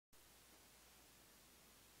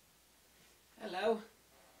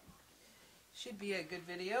Should be a good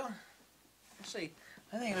video. Actually,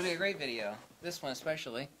 I think it'll be a great video. This one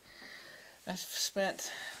especially. I've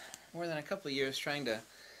spent more than a couple of years trying to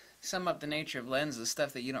sum up the nature of lenses,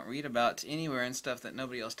 stuff that you don't read about anywhere and stuff that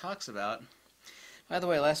nobody else talks about. By the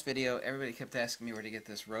way, last video, everybody kept asking me where to get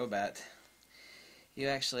this robe at. You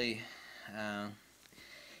actually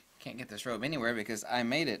can't get this robe anywhere because I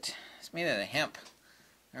made it. It's made out of hemp.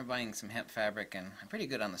 We're buying some hemp fabric, and I'm pretty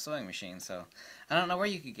good on the sewing machine, so I don't know where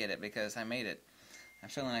you could get it because I made it. I'm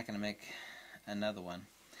certainly not going to make another one.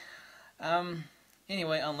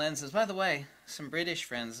 Anyway, on lenses, by the way, some British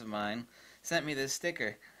friends of mine sent me this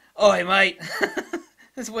sticker. Oi, mate!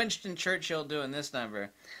 It's Winston Churchill doing this number.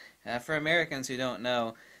 For Americans who don't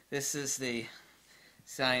know, this is the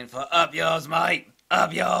sign for up yours, mate!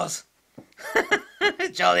 Up yours!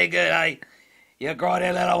 Jolly good, eh? You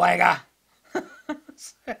grotty little wagger!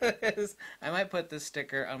 I might put this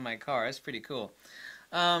sticker on my car. It's pretty cool.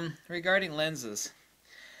 Regarding lenses,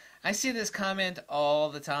 I see this comment all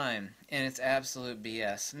the time, and it's absolute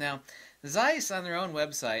BS. Now, Zeiss on their own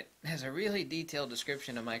website has a really detailed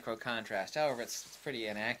description of micro contrast. However, it's pretty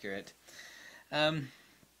inaccurate. I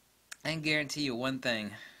can guarantee you one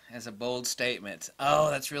thing as a bold statement. Oh,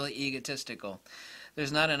 that's really egotistical.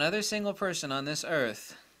 There's not another single person on this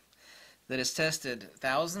earth that has tested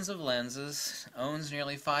thousands of lenses, owns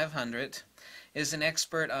nearly 500, is an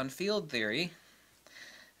expert on field theory,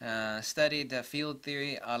 studied field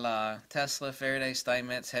theory a la Tesla, Faraday,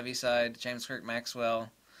 Steinmetz, Heaviside, James Clerk Maxwell,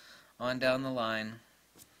 on down the line,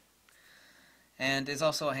 and is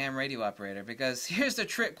also a ham radio operator. Because here's the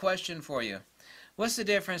trick question for you. What's the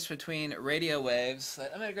difference between radio waves?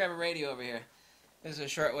 I'm going to grab a radio over here. This is a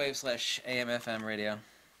shortwave / AM/FM radio.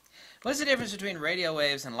 What's the difference between radio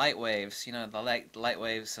waves and light waves? You know, the light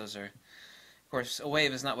waves, those are... Of course, a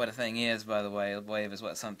wave is not what a thing is, by the way. A wave is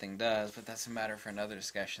what something does, but that's a matter for another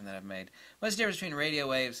discussion that I've made. What's the difference between radio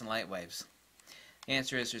waves and light waves? The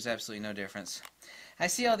answer is there's absolutely no difference. I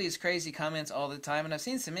see all these crazy comments all the time, and I've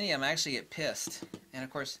seen so many of them actually get pissed. And, of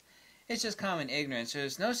course, it's just common ignorance.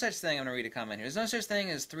 There's no such thing... I'm going to read a comment here. There's no such thing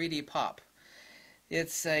as 3D pop.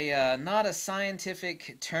 It's not a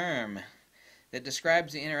scientific term that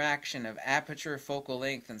describes the interaction of aperture, focal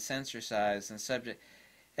length, and sensor size and subject.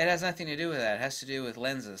 It has nothing to do with that. It has to do with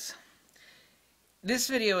lenses. This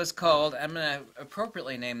video is called, I'm going to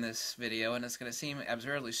appropriately name this video, and it's going to seem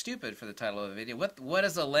absurdly stupid for the title of the video. What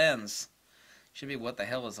is a lens? Should be what the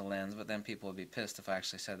hell is a lens, but then people would be pissed if I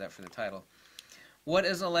actually said that for the title. What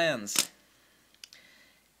is a lens?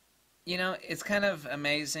 You know, it's kind of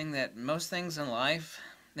amazing that most things in life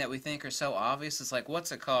that we think are so obvious, it's like,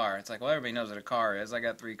 what's a car? It's like, well, everybody knows what a car is. I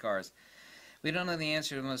got 3 cars. We don't know the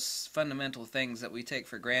answer to the most fundamental things that we take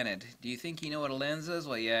for granted. Do you think you know what a lens is?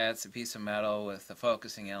 Well, yeah, it's a piece of metal with the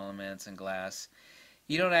focusing elements and glass.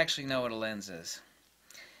 You don't actually know what a lens is.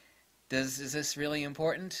 Is this really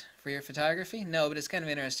important for your photography? No, but it's kind of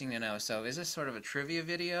interesting to know. So is this sort of a trivia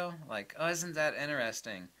video? Like, oh, isn't that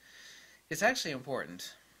interesting? It's actually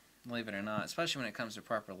important, believe it or not, especially when it comes to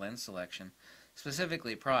proper lens selection.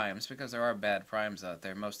 Specifically primes, because there are bad primes out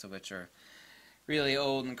there, most of which are really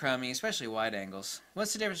old and crummy, especially wide angles.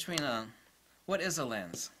 What's the difference between what is a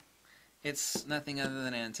lens? It's nothing other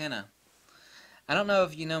than an antenna. I don't know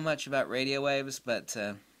if you know much about radio waves, but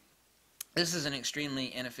this is an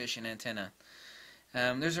extremely inefficient antenna.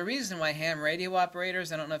 There's a reason why ham radio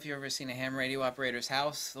operators, I don't know if you've ever seen a ham radio operator's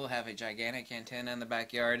house, they'll have a gigantic antenna in the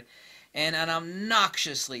backyard, and an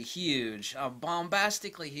obnoxiously huge, a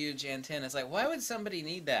bombastically huge antenna. It's like, why would somebody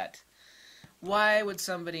need that? Why would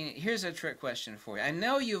somebody... Here's a trick question for you. I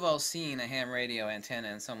know you've all seen a ham radio antenna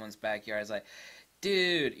in someone's backyard. It's like,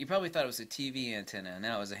 dude, you probably thought it was a TV antenna.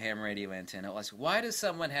 Now it was a ham radio antenna. It was, why does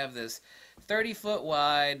someone have this 30-foot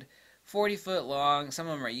wide, 40-foot long, some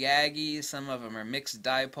of them are Yagis, some of them are mixed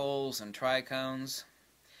dipoles and tricones.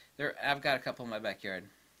 I've got a couple in my backyard.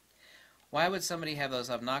 Why would somebody have those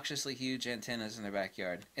obnoxiously huge antennas in their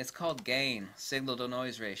backyard? It's called gain,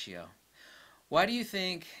 signal-to-noise ratio. Why do you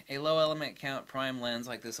think a low element count prime lens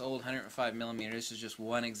like this old 105mm, this is just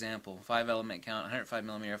one example, 5 element count,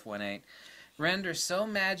 105mm f1.8, renders so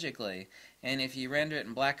magically? And if you render it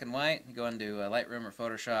in black and white, you go into Lightroom or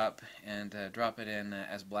Photoshop and drop it in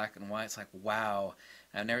as black and white, it's like, wow,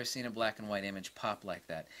 I've never seen a black and white image pop like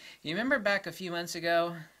that. You remember back a few months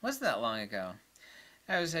ago, wasn't that long ago,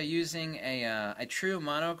 I was using a true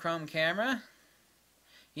monochrome camera.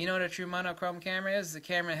 You know what a true monochrome camera is? The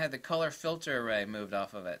camera had the color filter array moved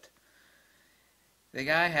off of it. The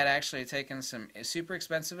guy had actually taken some super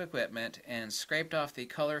expensive equipment and scraped off the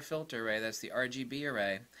color filter array, that's the RGB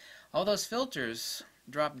array. All those filters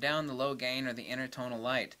drop down the low gain or the intertonal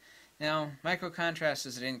light. Now, microcontrast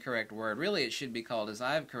is an incorrect word. Really, it should be called, as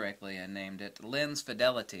I've correctly named it, lens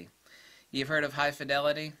fidelity. You've heard of high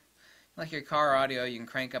fidelity? Like your car audio, you can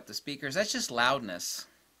crank up the speakers. That's just loudness,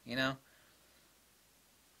 you know?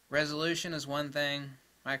 Resolution is one thing.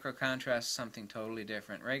 Microcontrast is something totally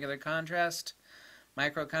different. Regular contrast,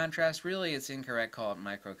 microcontrast, really it's incorrect call it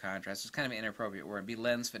microcontrast. It's kind of an inappropriate word. It'd be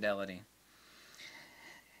lens fidelity.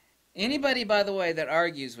 Anybody, by the way, that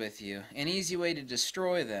argues with you, an easy way to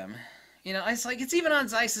destroy them, you know, it's like it's even on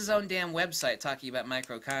Zeiss's own damn website talking about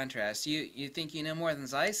microcontrast. You think you know more than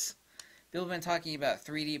Zeiss? People have been talking about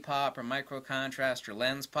 3D pop or microcontrast or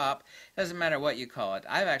lens pop. Doesn't matter what you call it.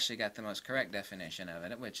 I've actually got the most correct definition of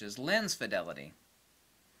it, which is lens fidelity.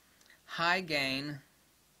 High gain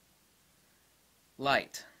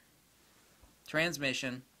light.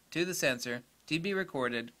 Transmission to the sensor to be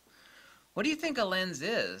recorded. What do you think a lens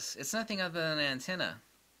is? It's nothing other than an antenna.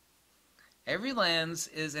 Every lens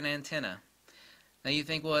is an antenna. Now you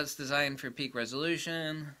think, well, it's designed for peak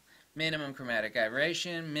resolution, minimum chromatic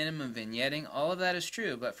aberration, minimum vignetting. All of that is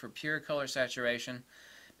true, but for pure color saturation,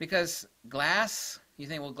 because glass, you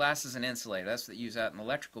think, well, glass is an insulator. That's what they use out in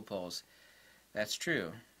electrical poles. That's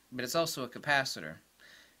true, but it's also a capacitor.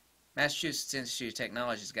 Massachusetts Institute of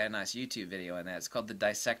Technology's got a nice YouTube video on that. It's called the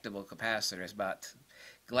dissectable capacitor. It's about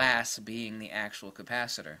glass being the actual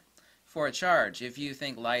capacitor. For a charge, if you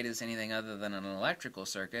think light is anything other than an electrical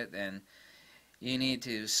circuit, then you need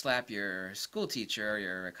to slap your school teacher or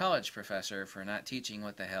your college professor for not teaching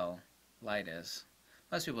what the hell light is.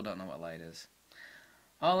 Most people don't know what light is.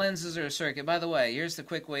 All lenses are a circuit. By the way, here's the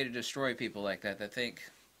quick way to destroy people like that think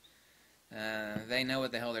they know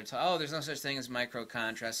what the hell they're talking. Oh, there's no such thing as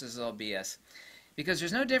microcontrast. This is all BS. Because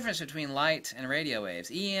there's no difference between light and radio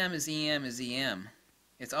waves. EM is EM is EM.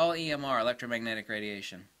 It's all EMR, electromagnetic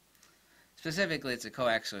radiation. Specifically, it's a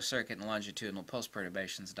coaxial circuit and longitudinal pulse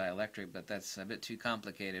perturbations dielectric, but that's a bit too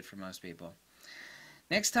complicated for most people.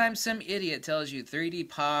 Next time some idiot tells you 3D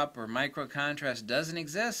pop or microcontrast doesn't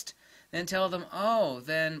exist, then tell them, oh,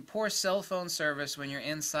 then poor cell phone service when you're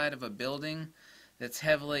inside of a building that's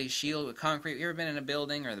heavily shielded with concrete. You ever been in a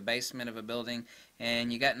building or the basement of a building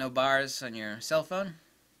and you got no bars on your cell phone?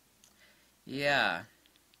 Yeah.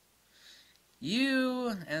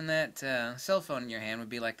 You and that cell phone in your hand would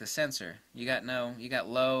be like the sensor. You got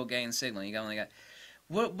low gain signal.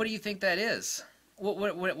 What do you think that is?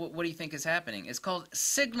 What do you think is happening? It's called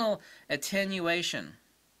signal attenuation.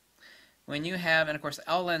 When you have, and of course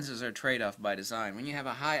all lenses are trade-off by design. When you have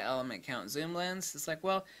a high element count zoom lens, it's like,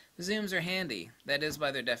 well, zooms are handy. That is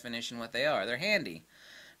by their definition what they are. They're handy.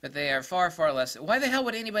 But they are far, far less. Why the hell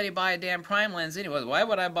would anybody buy a damn prime lens anyway? Why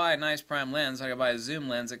would I buy a nice prime lens? I could buy a zoom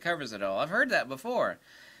lens that covers it all. I've heard that before.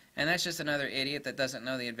 And that's just another idiot that doesn't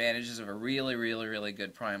know the advantages of a really, really, really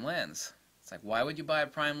good prime lens. It's like, why would you buy a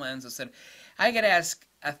prime lens instead? I could ask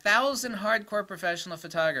 1,000 hardcore professional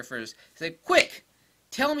photographers, say, quick,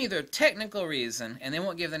 tell me the technical reason, and they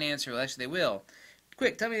won't give an answer. Well, actually, they will.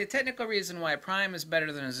 Quick, tell me the technical reason why a prime is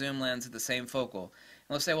better than a zoom lens at the same focal.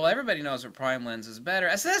 They'll say, well, everybody knows what prime lens is better.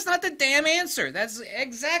 I said, that's not the damn answer. That's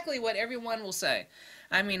exactly what everyone will say.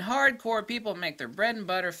 I mean, hardcore people make their bread and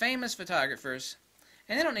butter, famous photographers,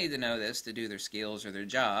 and they don't need to know this to do their skills or their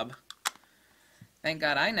job. Thank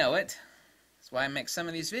God I know it. That's why I make some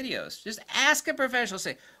of these videos. Just ask a professional,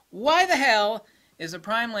 say, why the hell is a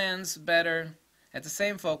prime lens better at the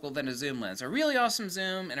same focal than a zoom lens? A really awesome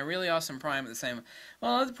zoom and a really awesome prime at the same.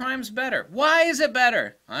 Well, the prime's better. Why is it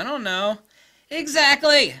better? I don't know.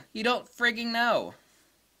 Exactly! You don't frigging know.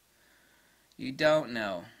 You don't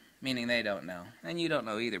know. Meaning they don't know. And you don't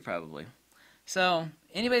know either, probably. So,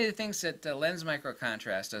 anybody that thinks that lens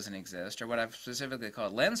microcontrast doesn't exist, or what I've specifically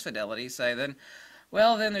called lens fidelity, say then,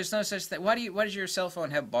 well, then there's no such thing. Why does your cell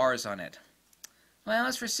phone have bars on it? Well,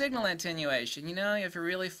 it's for signal attenuation. You know, if you're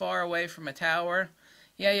really far away from a tower,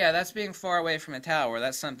 yeah, that's being far away from a tower.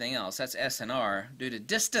 That's something else. That's SNR, due to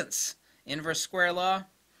distance. Inverse square law.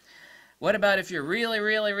 What about if you're really,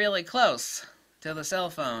 really, really close to the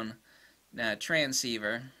cell phone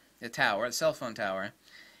transceiver, the tower, the cell phone tower,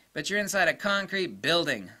 but you're inside a concrete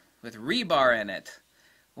building with rebar in it?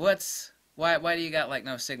 Why do you got like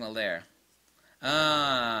no signal there?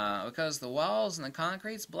 Because the walls and the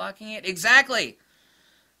concrete's blocking it? Exactly!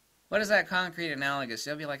 What is that concrete analogous?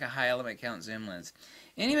 It'll be like a high element count zoom lens.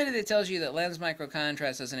 Anybody that tells you that lens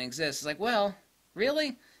microcontrast doesn't exist is like, well,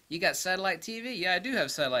 really? You got satellite TV? Yeah, I do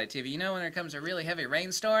have satellite TV. You know when there comes a really heavy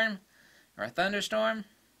rainstorm or a thunderstorm?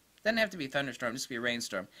 Doesn't have to be a thunderstorm, just be a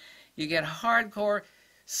rainstorm. You get hardcore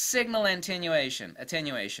signal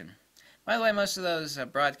attenuation. By the way, most of those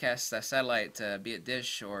broadcast satellite, be it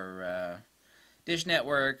Dish or Dish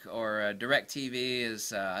Network or DirecTV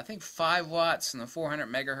is, I think, 5 watts in the 400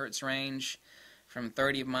 megahertz range from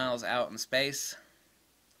 30 miles out in space.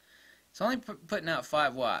 It's only putting out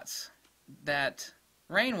 5 watts. That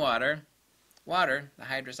rainwater, the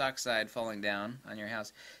hydrous oxide falling down on your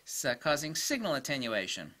house, is causing signal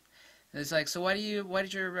attenuation. It's like, so why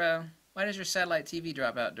does your satellite TV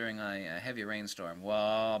drop out during a heavy rainstorm?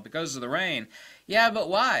 Well, because of the rain. Yeah, but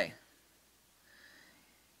why?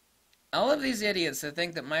 All of these idiots that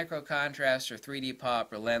think that microcontrast or 3D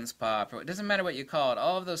pop or lens pop, or it doesn't matter what you call it,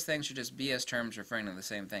 all of those things are just BS terms referring to the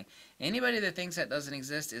same thing. Anybody that thinks that doesn't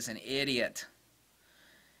exist is an idiot.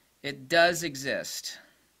 It does exist.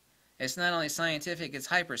 It's not only scientific, it's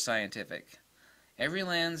hyper-scientific. Every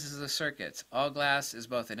lens is a circuit. All glass is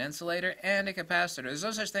both an insulator and a capacitor. There's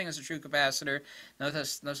no such thing as a true capacitor, no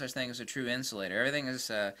such thing as a true insulator. Everything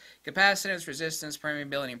is capacitance, resistance,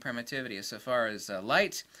 permeability, and permittivity. So far as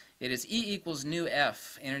light, it is E equals nu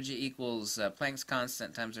F. Energy equals Planck's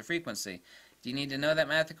constant times the frequency. Do you need to know that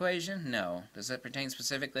math equation? No. Does it pertain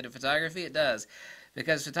specifically to photography? It does.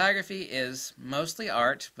 Because photography is mostly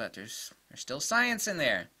art, but there's still science in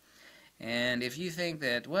there. And if you think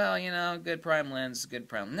that, well, you know, good prime lens is good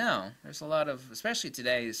prime. No. There's a lot of, especially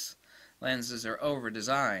today's lenses are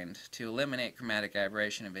over-designed to eliminate chromatic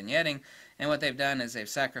aberration and vignetting, and what they've done is they've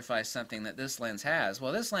sacrificed something that this lens has.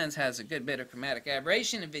 Well, this lens has a good bit of chromatic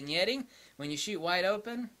aberration and vignetting when you shoot wide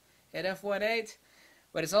open at f1.8,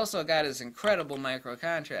 but it's also got this incredible micro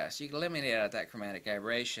contrast. You can eliminate out that chromatic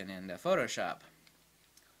aberration in Photoshop.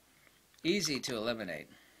 Easy to eliminate.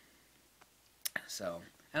 So,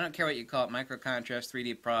 I don't care what you call it, micro contrast,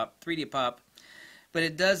 3D pop, but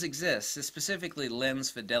it does exist. It's specifically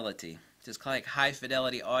lens fidelity. Just like high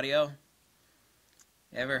fidelity audio.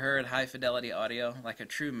 Ever heard high fidelity audio? Like a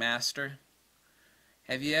true master?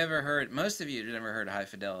 Have you ever heard, most of you have never heard high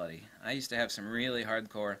fidelity. I used to have some really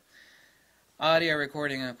hardcore audio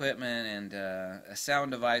recording equipment and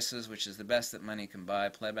sound devices, which is the best that money can buy,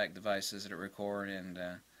 playback devices that record, and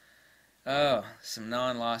oh, some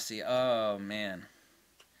non-lossy, oh man.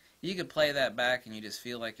 You could play that back and you just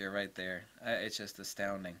feel like you're right there. It's just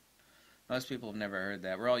astounding. Most people have never heard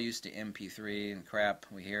that. We're all used to MP3 and crap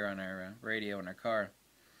we hear on our radio in our car.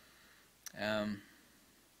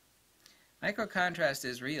 Microcontrast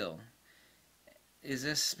is real. Is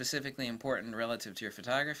this specifically important relative to your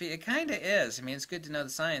photography? It kind of is. I mean, it's good to know the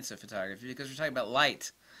science of photography because we're talking about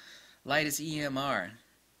light. Light is EMR.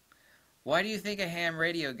 Why do you think a ham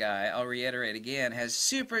radio guy, I'll reiterate again, has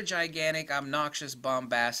super gigantic, obnoxious,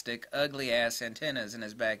 bombastic, ugly-ass antennas in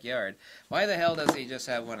his backyard? Why the hell does he just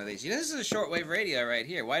have one of these? This is a shortwave radio right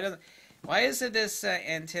here. Why isn't this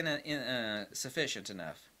antenna sufficient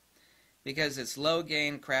enough? Because it's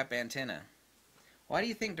low-gain crap antenna. Why do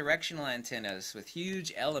you think directional antennas with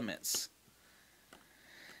huge elements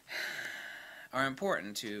are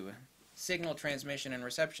important to signal transmission and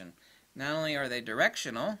reception? Not only are they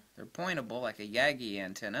directional, they're pointable like a Yagi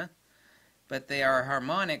antenna, but they are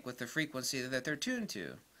harmonic with the frequency that they're tuned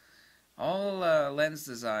to. All lens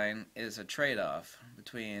design is a trade-off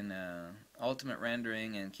between ultimate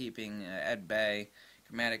rendering and keeping at bay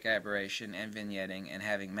chromatic aberration and vignetting and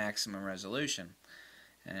having maximum resolution.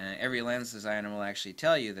 Every lens designer will actually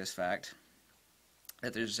tell you this fact,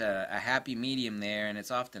 that there's a happy medium there and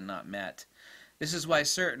it's often not met. This is why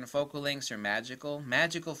certain focal lengths are magical.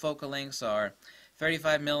 Magical focal lengths are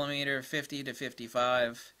 35 millimeter, 50 to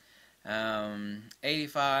 55,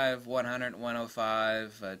 85, 100,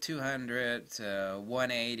 105, 200,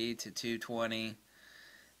 180 to 220.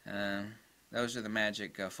 Those are the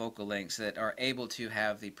magic focal lengths that are able to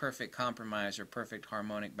have the perfect compromise or perfect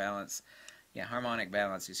harmonic balance.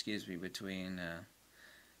 Excuse me, between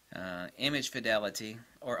image fidelity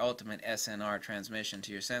or ultimate SNR transmission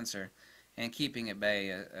to your sensor and keeping at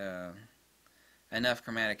bay enough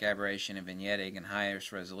chromatic aberration and vignetting and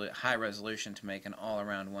high resolution to make an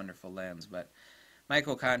all-around wonderful lens. But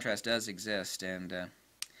microcontrast does exist, and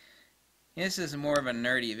this is more of a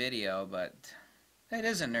nerdy video, but it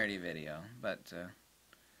is a nerdy video. But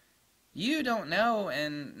you don't know,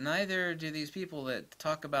 and neither do these people that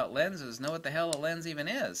talk about lenses know what the hell a lens even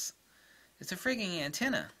is. It's a frigging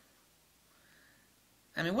antenna.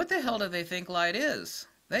 I mean, what the hell do they think light is?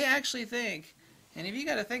 They actually think, and if you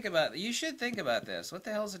got to think about it, you should think about this. What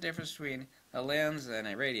the hell is the difference between a lens and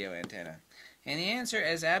a radio antenna? And the answer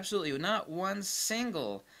is absolutely not one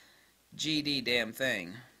single GD damn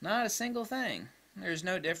thing. Not a single thing. There's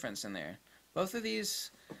no difference in there. Both of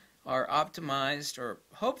these are optimized, or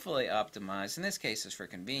hopefully optimized. In this case, it's for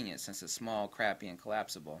convenience since it's small, crappy, and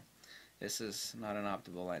collapsible. This is not an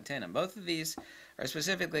optimal antenna. Both of these are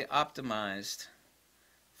specifically optimized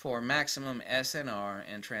for maximum SNR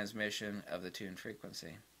and transmission of the tuned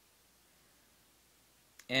frequency.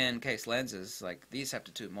 In case lenses, like these have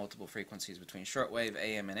to tune multiple frequencies between shortwave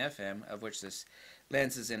AM and FM, of which this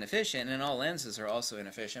lens is inefficient, and all lenses are also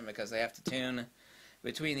inefficient because they have to tune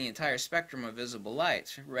between the entire spectrum of visible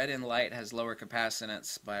light. Red-in light has lower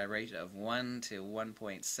capacitance by a rate of 1 to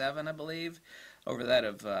 1.7, I believe, over that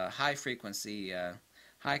of high frequency,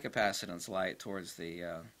 high capacitance light towards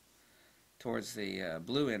the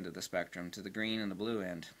blue end of the spectrum, to the green and the blue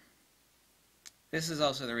end. This is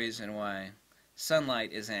also the reason why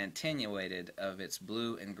sunlight is attenuated of its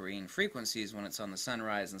blue and green frequencies when it's on the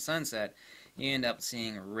sunrise and sunset. You end up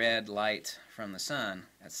seeing red light from the sun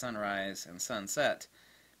at sunrise and sunset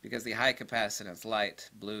because the high capacitance light,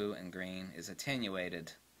 blue and green, is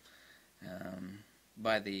attenuated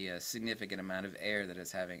by the significant amount of air that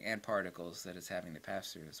it's having and particles that it's having to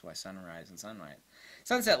pass through. That's why sunrise and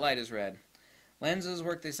sunset light is red. Lenses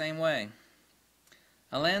work the same way.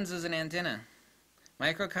 A lens is an antenna.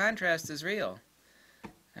 Microcontrast is real.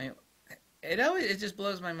 I mean, it just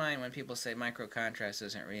blows my mind when people say microcontrast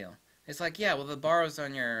isn't real. It's like, yeah, well, the bars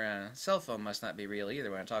on your cell phone must not be real either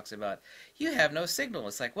when it talks about you have no signal.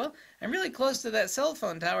 It's like, well, I'm really close to that cell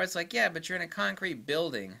phone tower. It's like, yeah, but you're in a concrete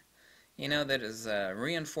building, you know, that is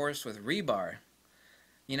reinforced with rebar.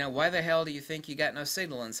 You know, why the hell do you think you got no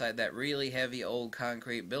signal inside that really heavy old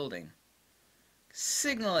concrete building?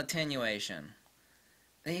 Signal attenuation.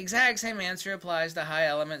 The exact same answer applies to high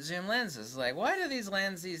element zoom lenses. Like, why do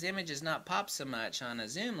these images not pop so much on a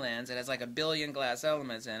zoom lens that has like 1 billion glass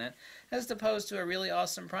elements in it, as opposed to a really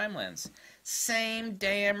awesome prime lens? Same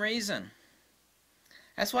damn reason.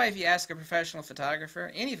 That's why if you ask a professional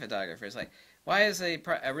photographer, any photographer, it's like, why is a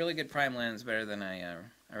really good prime lens better than a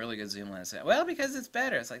really good zoom lens? Well, because it's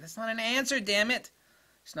better. It's like, that's not an answer, damn it.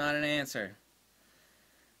 It's not an answer.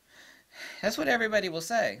 That's what everybody will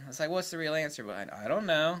say. It's like, what's the real answer? But I don't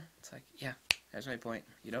know. It's like, yeah, that's my point.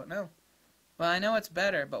 You don't know. Well, I know it's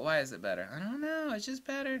better, but why is it better? I don't know. It's just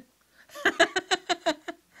better.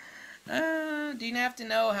 Do you have to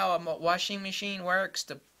know how a washing machine works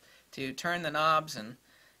to turn the knobs? And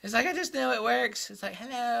it's like, I just know it works. It's like,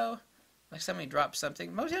 hello. Like somebody dropped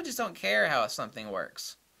something. Most people just don't care how something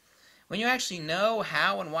works. When you actually know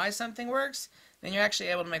how and why something works, then you're actually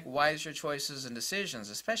able to make wiser choices and decisions,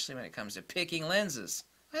 especially when it comes to picking lenses.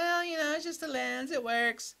 Well, you know, it's just a lens, it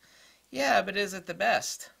works. Yeah, but is it the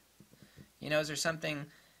best? You know, is there something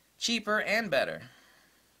cheaper and better?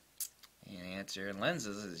 And the answer in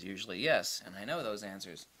lenses is usually yes, and I know those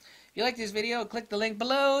answers. If you like this video, click the link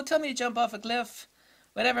below, tell me to jump off a cliff,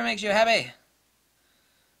 whatever makes you happy.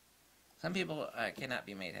 Some people cannot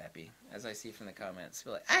be made happy, as I see from the comments.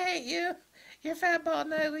 They're like, I hate you. You're fat, bald,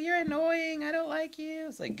 and ugly. You're annoying. I don't like you.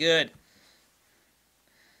 It's like, good.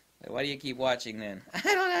 Like, why do you keep watching then? I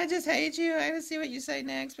don't know. I just hate you. I gotta see what you say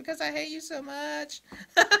next because I hate you so much.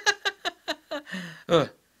 Ugh.